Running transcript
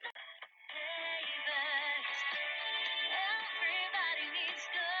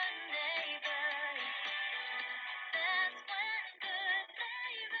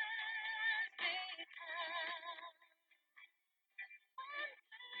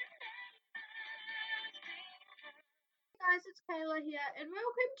guys, it's Kayla here, and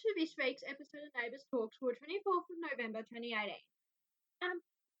welcome to this week's episode of Neighbours Talks for 24th of November 2018.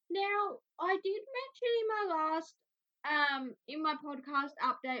 Now, I did mention in my last, in my podcast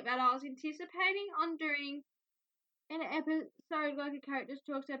update that I was anticipating on doing an episode, like a Characters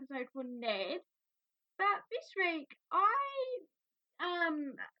Talks episode for Ned, but this week,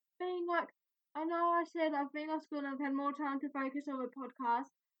 being like, I know I said I've been off school and I've had more time to focus on the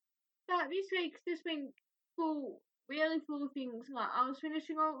podcast, but this week's just been really full of things. Like I just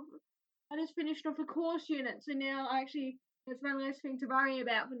finished off a course unit, so now there's one less thing to worry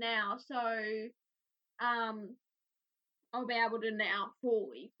about for now. So I'll be able to now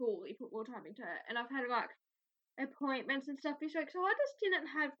fully put more time into it. And I've had like appointments and stuff this week, so I just didn't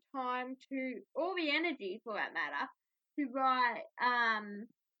have time or the energy for that matter, to write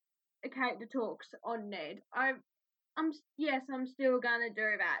a character talks on Ned. I'm still gonna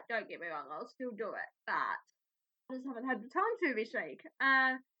do that. Don't get me wrong, I'll still do it, but I just haven't had the time to this week.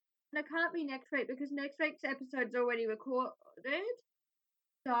 And it can't be next week because next week's episode's already recorded,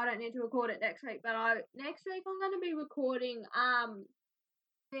 so I don't need to record it next week. But next week I'm gonna be recording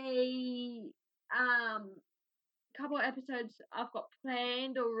the couple of episodes I've got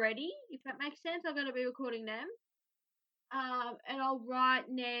planned already. If that makes sense, I'm gonna be recording them. And I'll write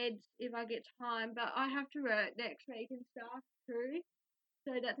Ned's if I get time, but I have to work next week and stuff too,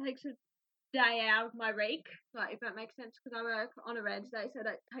 so that takes a day out of my week, like if that makes sense, because I work on a Wednesday, so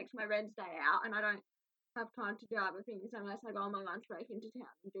that takes my Wednesday out, and I don't have time to do other things unless I go on my lunch break into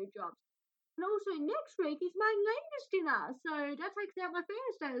town and do jobs. And also next week is my neighbours dinner, so that takes out my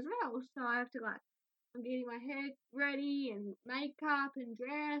Thursday as well. So I have to I'm getting my hair ready and makeup and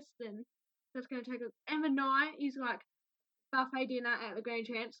dressed, and that's going to take and the night is like buffet dinner at the Grand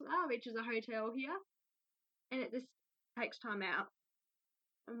Chancellor, which is a hotel here, and it just takes time out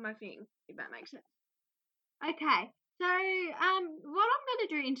of my thing, if that makes sense. Okay, so what I'm going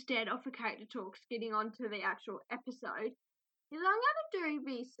to do instead of the character talks, getting on to the actual episode, is I'm going to do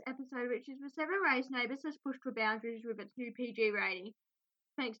this episode, which is the 7 ways Neighbours has pushed the boundaries with its new PG rating,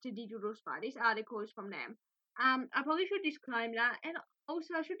 thanks to Digital Spy. This article is from them. I probably should disclaim that, and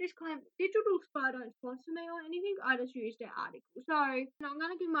also I should disclaim Digital Spy don't sponsor me or anything, I just use their article. So I'm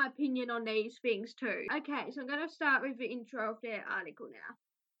going to give my opinion on these things too. Okay, so I'm going to start with the intro of their article now.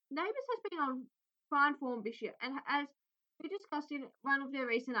 Neighbours has been on fine form this year, and as we discussed in one of their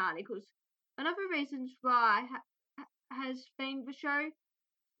recent articles, one of the reasons why has been the show's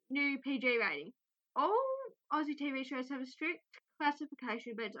new PG rating. All Aussie TV shows have a strict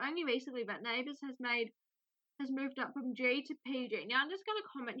classification, but it's only recently that Neighbours has moved up from G to PG. Now I'm just going to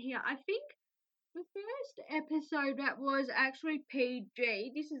comment here. I think the first episode that was actually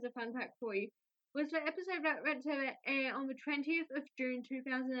PG, this is a fun fact for you, was the episode that went to air on the 20th of June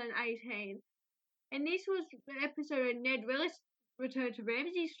 2018. And this was the episode where Ned Willis returned to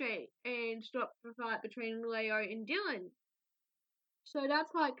Ramsay Street and stopped the fight between Leo and Dylan. So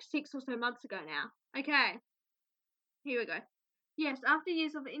that's like 6 or so months ago now. Okay, here we go. Yes, after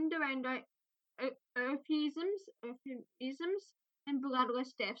years of innuendo, euphemisms, and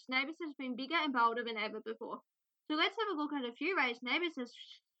bloodless deaths, Neighbours has been bigger and bolder than ever before. So let's have a look at a few ways Neighbours has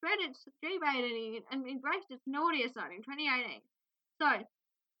spread its G-rating and embraced its naughtier side in 2018. So,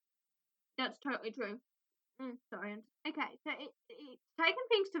 that's totally true. Sorry. Okay, so it's taken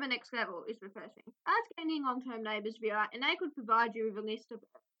things to the next level is the first thing. Ask any long-term Neighbours viewer, and they could provide you with a list of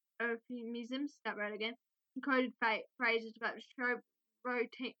euphemisms, encoded phrases that the show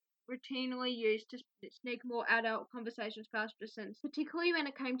routinely used to sneak more adult conversations past the sentence, particularly when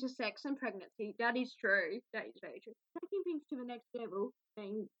it came to sex and pregnancy. That is true. That is very true. Taking things to the next level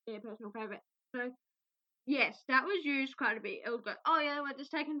being their personal favourite. So, yes, that was used quite a bit. It was like, oh yeah, we're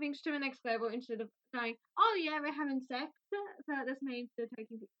just taking things to the next level instead of saying, oh yeah, we're having sex. So that means they're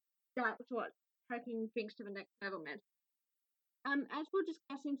that's what taking things to the next level meant. As for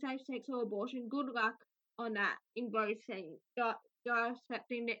discussing safe sex or abortion, good luck on that in both scenes.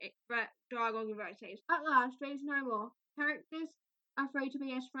 Dissecting the dialogue in both scenes. At last, there is no more. Characters are free to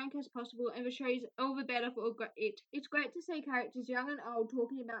be as frank as possible, and the show is all the better for it. It's great to see characters young and old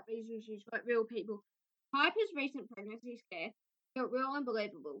talking about these issues like real people. Piper's recent pregnancy scare felt real and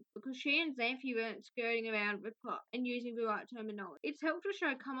believable because she and Xanthe weren't skirting around the plot and using the right terminology. It's helped the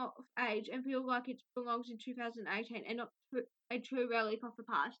show come of age and feel like it belongs in 2018 and not a true relic of the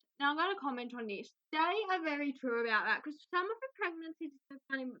past. Now I'm going to comment on this. They are very true about that because some of the pregnancies they've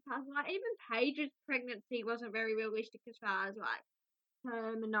done in the past, like even Paige's pregnancy wasn't very realistic as far as like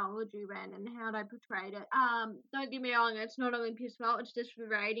terminology ran and how they portrayed it. Don't get me wrong, it's not Olympia's fault, it's just the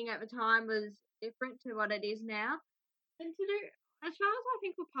rating at the time was different to what it is now. And as far as I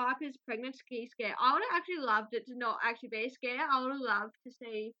think for Piper's pregnancy scare, I would have actually loved it to not actually be a scare. I would have loved to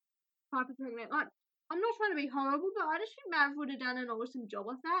see Piper pregnant. Like, I'm not trying to be horrible, but I just think Mav would have done an awesome job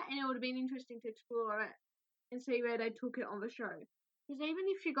with that, and it would have been interesting to explore it and see where they took it on the show. Because even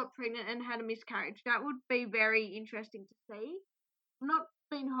if she got pregnant and had a miscarriage, that would be very interesting to see. I'm not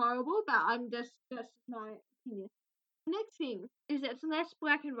being horrible, but that's my opinion. The next thing is it's less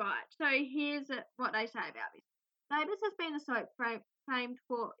black and white. So here's what they say about this. Neighbours has been a soap famed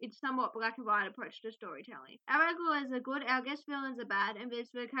for its somewhat black and white approach to storytelling. Our regulars are good, our guest villains are bad, and there's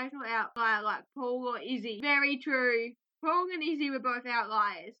the occasional outlier like Paul or Izzy. Very true. Paul and Izzy were both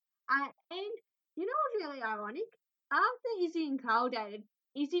outliers. And you know what's really ironic? After Izzy and Carl dated,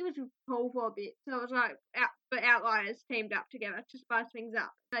 Izzy was with Paul for a bit, so it was like the outliers teamed up together to spice things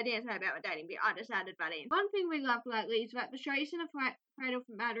up. So I didn't say about the dating bit, I just added that in. One thing we love lately is that the show isn't afraid of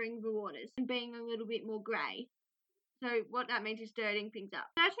mattering the waters and being a little bit more grey. So what that means is dirtying things up.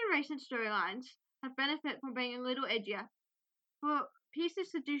 Certain recent storylines have benefited from being a little edgier. For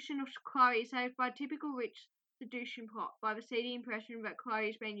Pierce's seduction of Chloe is saved by typical rich seduction plot by the seedy impression that Chloe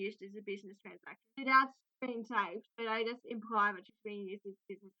is being used as a business transaction. That's been saved, but I just imply that she's being used as a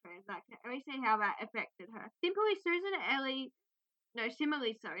business transaction. And we see how that affected her. Similarly, Susan, Ellie,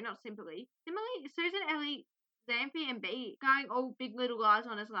 Xanthi, and Bea going all big little lies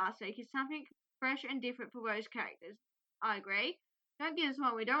on us last week is something fresh and different for those characters. I agree. Don't get us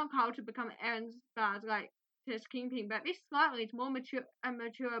wrong, we don't want Carl to become Aaron Stars like Tess Kingpin, but this slightly more mature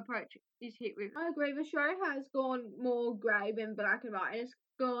approach is hit with. I agree, the show has gone more grey than black and white, and it's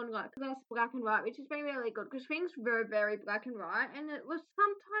gone like less black and white, which has been really good because things were very black and white, and it was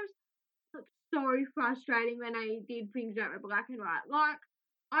sometimes so frustrating when they did things that were black and white. Like,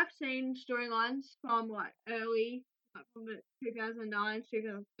 I've seen storylines from like early, like from the 2009,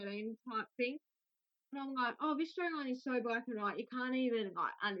 2013 type thing, and I'm like, oh, this storyline is so black and white, you can't even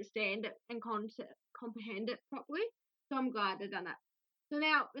like understand it and comprehend it properly. So I'm glad they've done that. So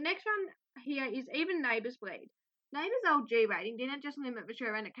now the next one here is even Neighbours bleed. Neighbours' LG rating didn't just limit the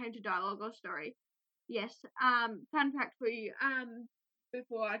show when it came to dialogue or story. Yes. Fun fact for you.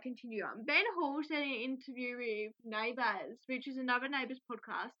 Before I continue on, Ben Hall said in an interview with Neighbours, which is another Neighbours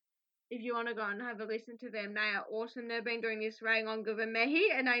podcast. If you want to go and have a listen to them, they are awesome. They've been doing this way longer than me,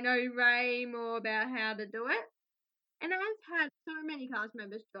 and they know way more about how to do it. And they've had so many cast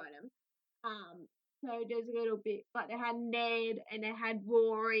members join them. So there's a little bit, like they had Ned, and they had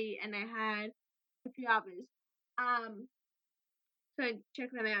Rory, and they had a few others. So check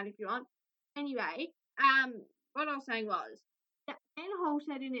them out if you want. Anyway, what I was saying was that Ben Hall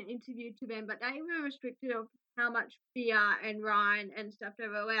said in an interview to them, but they were restricted of how much beer and wine and stuff they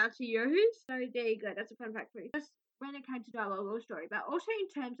were allowed to use. So there you go. That's a fun fact for you. Just when it came to dialogue or story, but also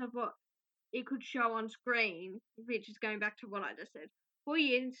in terms of what it could show on screen, which is going back to what I just said. For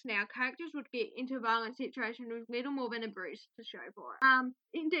years now, characters would get into a violent situation with little more than a bruise to show for it.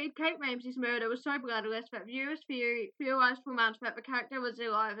 Indeed, Kate Ramsey's murder was so bloodless that viewers theorized for months that the character was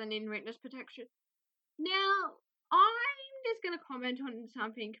alive and in witness protection. Now, I'm just going to comment on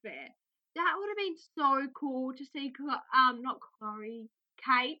something there. That would have been so cool to see, not Chloe,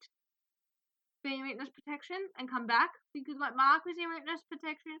 Kate be in witness protection and come back, because like Mark was in witness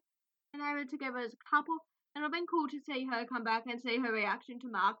protection and they were together as a couple. And it would have been cool to see her come back and see her reaction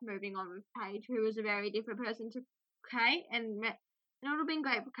to Mark moving on with Paige, who was a very different person to Kate, and it would have been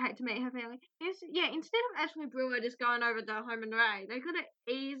great for Kate to meet her family. Instead of Ashley Brewer just going over to Home and Away, they could have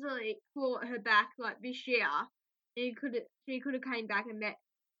easily brought her back like this year. She could have came back and met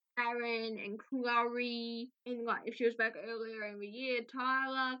Aaron and Chloe, and like if she was back earlier in the year,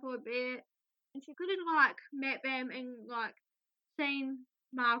 Tyler for a bit, and she could have like met them and like seen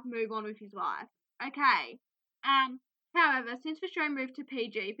Mark move on with his life. Okay. However, since the show moved to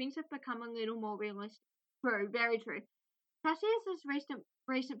PG, things have become a little more realistic. True, very true. Cassius's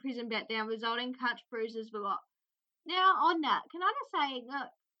recent prison beatdown resulting in cuts, bruises, the lot. Now, on that, can I just say, look,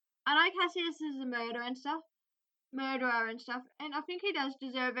 I know Cassius is a murderer and stuff, and I think he does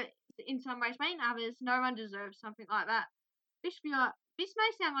deserve it in some ways. But in others, no one deserves something like that. This may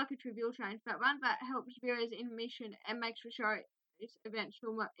sound like a trivial change, but one that helps viewers in mission and makes the show events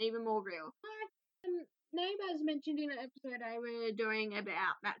feel even more real. Neighbours mentioned in an episode they were doing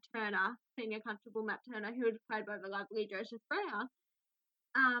about Matt Turner, Senior Constable Matt Turner, who was played by the lovely Joseph Brown,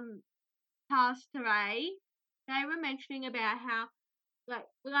 passed away. They were mentioning about how, like,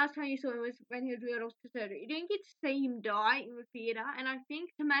 the last time you saw him was when he was wheeled off to surgery. You didn't get to see him die in the theatre, and I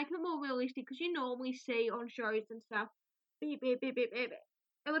think to make it more realistic, because you normally see on shows and stuff, beep, beep, beep, beep, beep,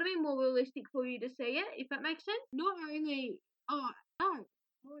 it would have been more realistic for you to see it, if that makes sense. Not only, not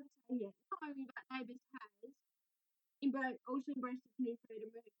only that Neighbours has also embraced its new freedom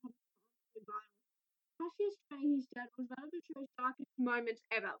when it comes to online violence. Cassius training his dad was one of the show's darkest moments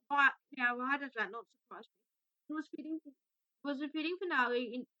ever. But now, why does that not surprise me? It was a fitting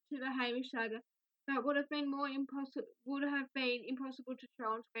finale into the Hamish saga that would have been impossible to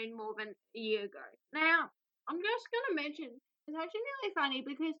show on screen more than a year ago. Now, I'm just gonna mention it's actually really funny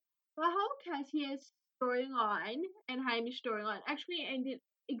because the whole Cassius storyline and Hamish storyline actually ended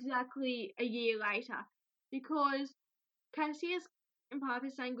exactly a year later because Cassius and Piper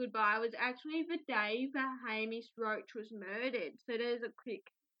saying goodbye was actually the day that Hamish Roach was murdered. So there's a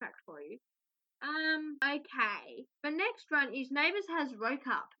quick fact for you. Okay. The next one is Neighbours has woke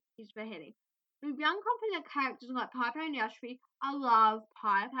up, is the heading. With young confident characters like Piper and Yashvi, I love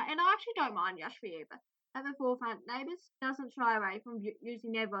Piper, and I actually don't mind Yashvi either. At the forefront, Neighbours doesn't shy away from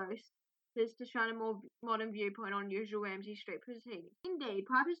using their voices to shine a more modern viewpoint on usual Ramsay Street proceedings. Indeed,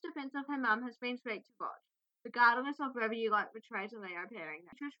 Piper's defence of her mum has been sweet to watch, regardless of whether you like the Trace and Leo pairing.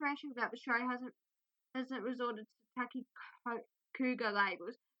 The frustration that the show hasn't resorted to tacky cougar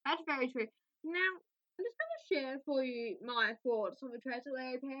labels. That's very true. Now, I'm just going to share for you my thoughts on the Trace and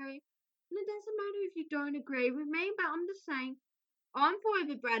Leo pairing. And it doesn't matter if you don't agree with me, but I'm just saying I'm for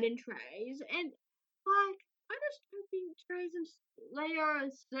the Brad and Trace, and like I just don't think Trace and Leo are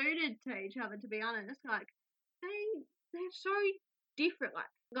suited to each other. To be honest, like they're so different.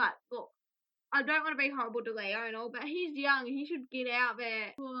 Like look, I don't want to be horrible to Leo and all, but he's young. He should get out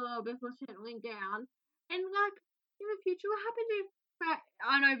there before settling down. And like in the future, what happens if?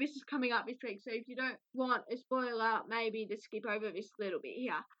 I know this is coming up this week, so if you don't want a spoiler, maybe just skip over this little bit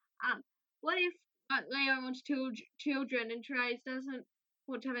here. What if Leo wants children and Trace doesn't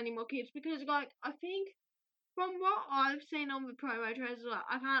want to have any more kids? Because like I think from what I've seen on the promo trailers, like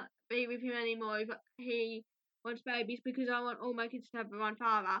I can't be with him anymore if he wants babies because I want all my kids to have one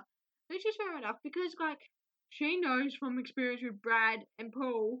father. Which is fair enough because like she knows from experience with Brad and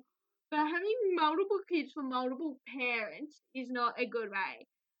Paul that having multiple kids from multiple parents is not a good way.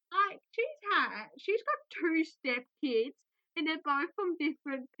 Like she's got two step kids and they're both from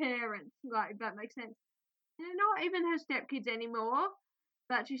different parents, like if that makes sense. And they're not even her stepkids anymore,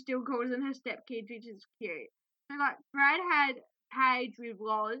 but she still calls them her stepkids, which is cute. So like Brad had Paige with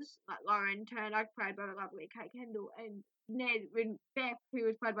Loz, like Lauren Turner, played by the lovely Kate Kendall, and Ned with Beth, who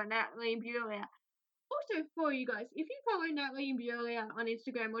was played by Natalie Imbruglia. Also, for you guys, if you follow Natalie Imbruglia on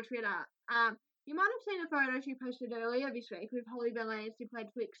Instagram or Twitter, you might have seen a photo she posted earlier this week with Holly Valance, who played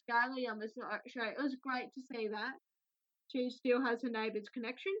Flick Skyler on the show. It was great to see that. She still has her neighbours'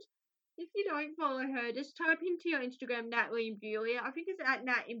 connections. If you don't follow her, just type into your Instagram Natalie Imbruglia. I think it's at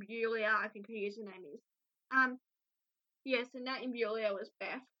Nat Imbruglia, I think her username is. Yes, and Nat Imbruglia was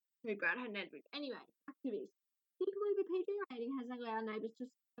Beth, who Brad had Ned with. Anyway, back to this. Typically, the PG rating has allowed neighbours to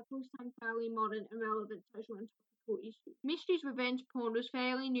tackle some fairly modern and relevant social and topical issues. Mysteries revenge porn was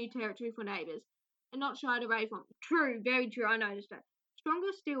fairly new territory for neighbours, and not shied away from. True, very true, I noticed that.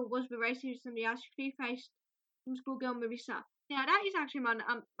 Stronger still was the racism Yashvi faced from schoolgirl Marissa. Now, that is actually my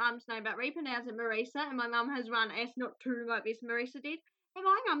mum's name, but we pronounce it Marissa, and my mum has run S not 2 like this Marissa did. And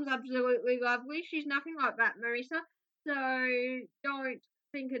my mum's absolutely lovely. She's nothing like that, Marissa. So don't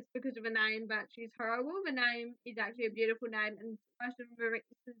think it's because of a name, but she's horrible. The name is actually a beautiful name, and most of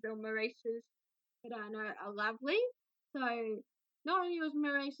Marissas or Marissas that I know are lovely. So not only was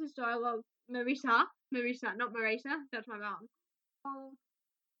Marissa, so I love Marissa, not Marissa. That's my mum.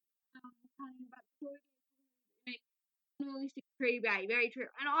 Unrealistic tree bay, very true.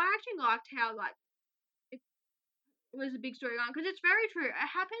 And I actually liked how like it was a big storyline because it's very true. It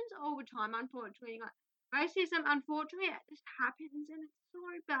happens all the time, unfortunately. Like racism, unfortunately, it just happens and it's so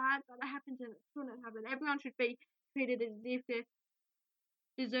bad, but it happens and it shouldn't happen. Everyone should be treated as if they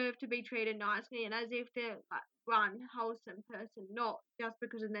deserve to be treated nicely and as if they're like one wholesome person, not just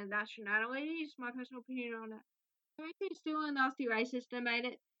because of their nationality. It's my personal opinion on it. America is still a nasty racist and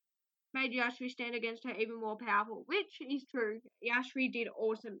made Yashvi stand against her even more powerful, which is true. Yashvi did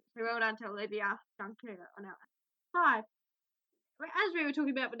awesome. So well done to Olivia Dunker on our 5. As we were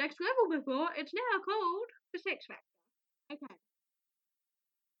talking about the next level before, it's now called the Sex Factor. Okay.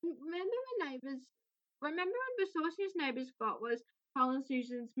 Remember when the sauciest neighbours got was Carl and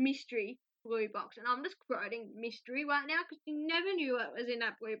Susan's mystery blue box. And I'm just quoting mystery right now because you never knew what was in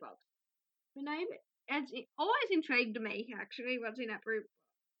that blue box. The neighbour, it always intrigued me, actually, what's in that blue box.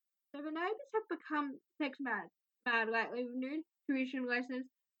 So the neighbours have become sex mad lately with new tuition lessons,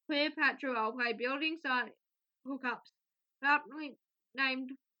 Cleopatra roleplay, building site hookups, aptly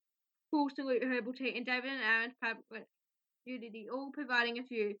named Full Salute Herbal Tea, and David and Aaron's public nudity, all providing a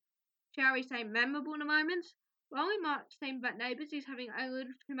few, shall we say, memorable moments. While it might seem that Neighbours is having a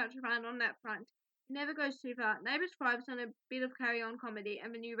little too much fun on that front, never goes too far. Neighbours thrives on a bit of carry-on comedy,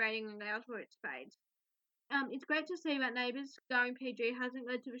 and the new rating allows for its fades. It's great to see that Neighbours going PG hasn't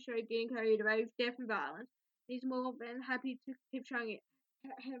led to the show getting carried away with death and violence. He's more than happy to keep showing it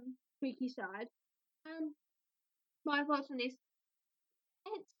freaky side. My thoughts on this.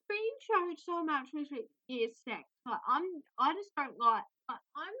 It's been shown so much recent years sex. I just don't like.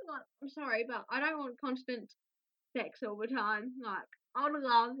 I'm sorry, but I don't want constant sex all the time. Like I would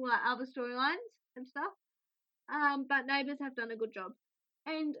love other storylines and stuff. But Neighbours have done a good job,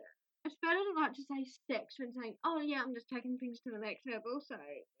 and it's better to to say sex than saying, oh yeah, I'm just taking things to the next level. So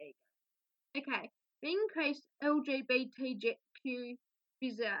there you go. Okay, the increased LGBTQ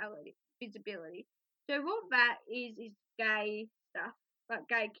visibility. So what that is gay stuff, like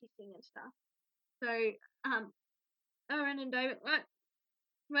gay kissing and stuff. So Aaron and David, like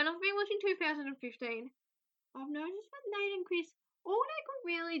when I've been watching 2015, I've noticed that Nate and Chris, all they could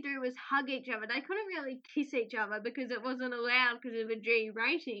really do was hug each other. They couldn't really kiss each other because it wasn't allowed because of a G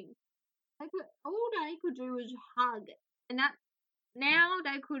rating. All they could do was hug, and that now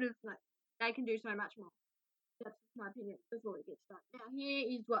they could have they can do so much more. That's my opinion before it gets done. Now here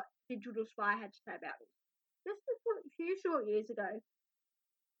is what Digital Spy had to say about this. Just a few short years ago,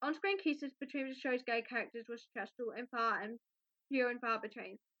 on-screen kisses between the show's gay characters was stressful and few and far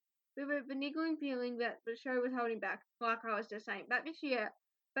between. We were the niggling feeling that the show was holding back, like I was just saying. But this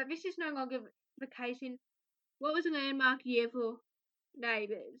is no longer the case in what was a landmark year for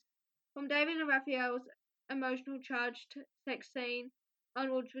Neighbours. From David and Raphael's emotional charged sex scene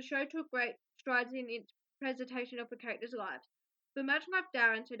onwards, the show took great strides in its presentation of the characters' lives. But much like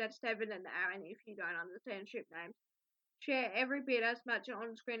Darren, so that's David and Aaron if you don't understand ship names, share every bit as much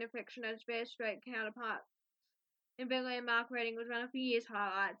on-screen affection as their straight counterparts. And the landmark rating was one of the year's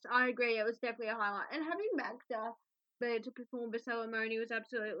highlights. I agree, it was definitely a highlight. And having Magda there to perform the ceremony was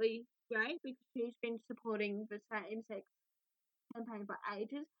absolutely great because she's been supporting the same-sex campaign for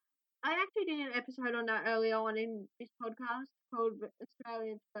ages. I actually did an episode on that earlier on in this podcast called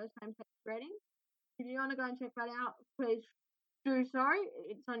Australia's First Same-Sex Wedding. If you want to go and check that out, please do so.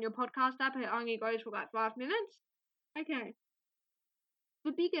 It's on your podcast app. It only goes for like 5 minutes. Okay.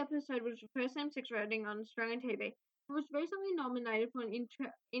 The big episode was the first same-sex wedding on Australian TV. It was recently nominated for an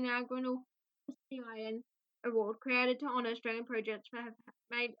inaugural Australian award created to honour Australian projects that have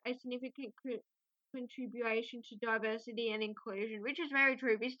made a significant contribution to diversity and inclusion, which is very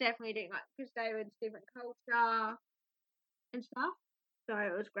true. This definitely did, like, because David's different culture and stuff, so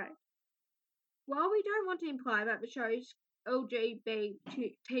it was great. While we don't want to imply that the show's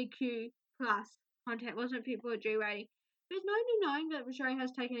LGBTQ plus content wasn't fit for a G rating, there's no denying that the show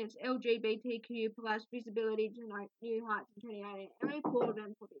has taken its LGBTQ plus visibility to new heights in 2018, and we applaud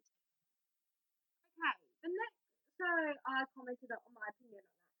them for this. Okay, so I commented on my opinion on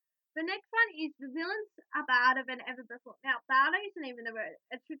that. The next one is the villains are badder than ever before. Now, badder isn't even a word.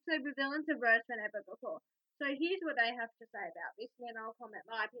 It should say the villains are worse than ever before. So here's what they have to say about this, and then I'll comment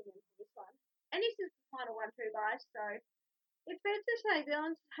my opinion for this one. And this is the final one too, guys, so it's fair to say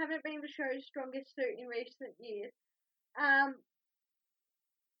villains haven't been the show's strongest suit in recent years.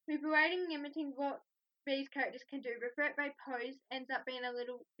 With rating limiting what these characters can do, the threat they pose ends up being a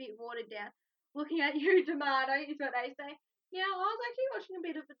little bit watered down. Looking at you, D'Amato, is what they say. Yeah, I was actually watching a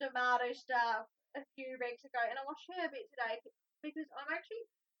bit of the D'Amato stuff a few weeks ago, and I watched her a bit today because I've actually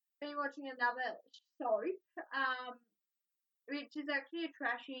been watching another soap, which is actually a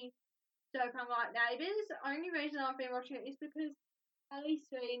trashy soap unlike Neighbours. The only reason I've been watching it is because Ali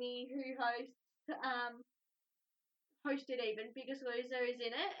Sweeney, who hosted even Biggest Loser, is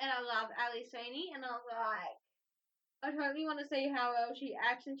in it, and I love Ali Sweeney, and I was like, I totally want to see how well she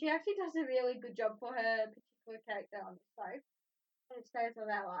acts, and she actually does a really good job for her particular character on the show. And it stays on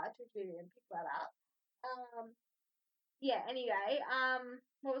our lives, which we didn't pick that up. Yeah, anyway,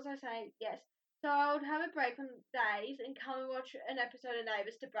 what was I saying? Yes. So I would have a break on days and come and watch an episode of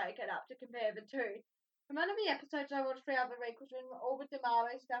Neighbours to break it up to compare the two. And one of the episodes I watched throughout the week was when all the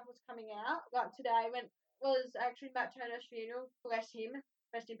D'Amato stuff was coming out. Like today, when was actually Matt Turner's funeral. Bless him.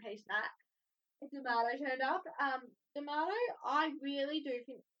 Rest in peace, Matt. D'Amato turned up. D'Amato, I really do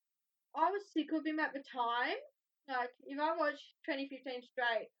think I was sick of him at the time. Like, if I watched 2015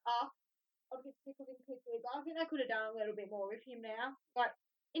 straight up, I'd get sick of him quickly. But I think they could have done a little bit more with him now. Like,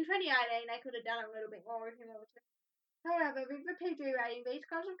 in 2018, they could have done a little bit more with him. However, with the PG rating, these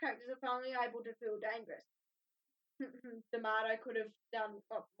kinds of characters are finally able to feel dangerous. D'Amato could have done a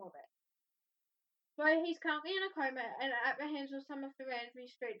lot more there. So he's currently in a coma and at the hands of some of the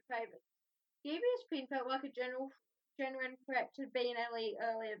Ramsay Street favourites. Devious Pin felt like a genuine threat to B&LE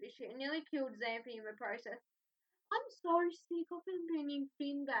earlier this year and nearly killed Xanthi in the process. I'm so sick of them bringing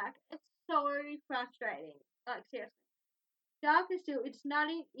Finn back. It's so frustrating. Like seriously. Dark is still it's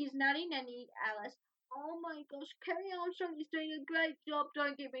nutty is nutty nanny Alice. Oh my gosh, Kerry Armstrong is doing a great job,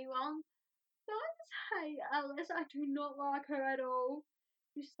 don't get me wrong. But I just hate Alice. I do not like her at all.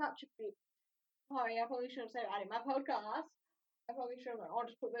 She's such a bitch. Sorry, I probably shouldn't say that in my podcast. I probably shouldn't. I'll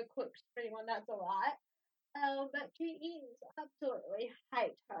just put the clips for anyone that's alright. But she is absolutely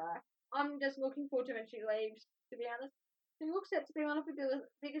hate her. I'm just looking forward to when she leaves, to be honest. She looks set to be one of the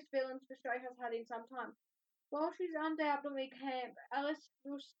biggest villains the show has had in some time. While she's undoubtedly camp, Alice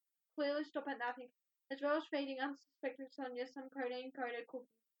will clearly stop at nothing, as well as feeding unsuspecting Sonia some codeine-coated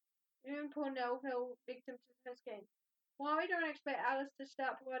cookies. Even poor Nell fell victim to her scheme. While we don't expect Alice to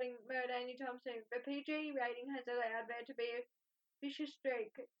start plotting murder anytime soon, the PG rating has allowed there to be a vicious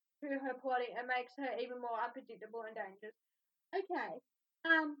streak to her plotting and makes her even more unpredictable and dangerous. Okay,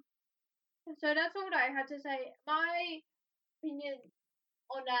 um, so that's all I had to say. My opinion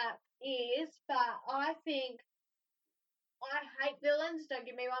on that is that I think I hate villains, don't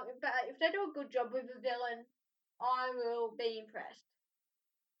get me wrong, but if they do a good job with a villain, I will be impressed.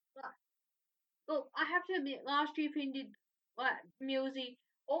 Like, look, I have to admit, last year Finn did, like, Millsy,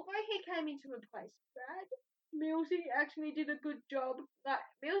 although he came in to replace Brad, Millsy actually did a good job. Like,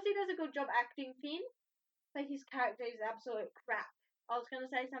 Millsy does a good job acting Finn, but his character is absolute crap. I was going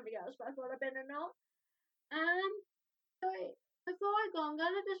to say something else, but I thought I better not. Um, so before I go, I'm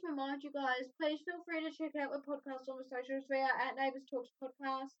going to just remind you guys, please feel free to check out the podcast on the socials. We are at Neighbours Talks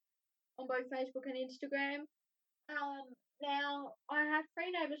Podcast on both Facebook and Instagram. Now I have 3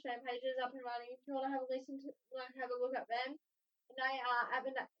 Neighbours fan pages up and running. If you want to have a listen to, like, have a look at them, they are at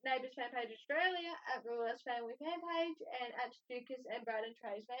the Neighbours fan page Australia, at Ruler's Family fan page, and at Stukas and Brad and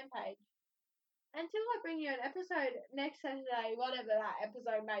Trey's fan page. Until I bring you an episode next Saturday, whatever that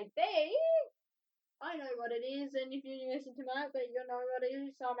episode may be, I know what it is, and if you listen to it, but you'll know what it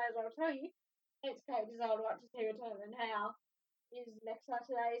is, so I may as well tell you. It's Kate Desire What to See Return and How is next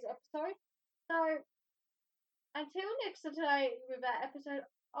Saturday's episode. So until next Saturday with that episode,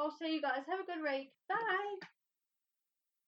 I'll see you guys. Have a good week. Bye.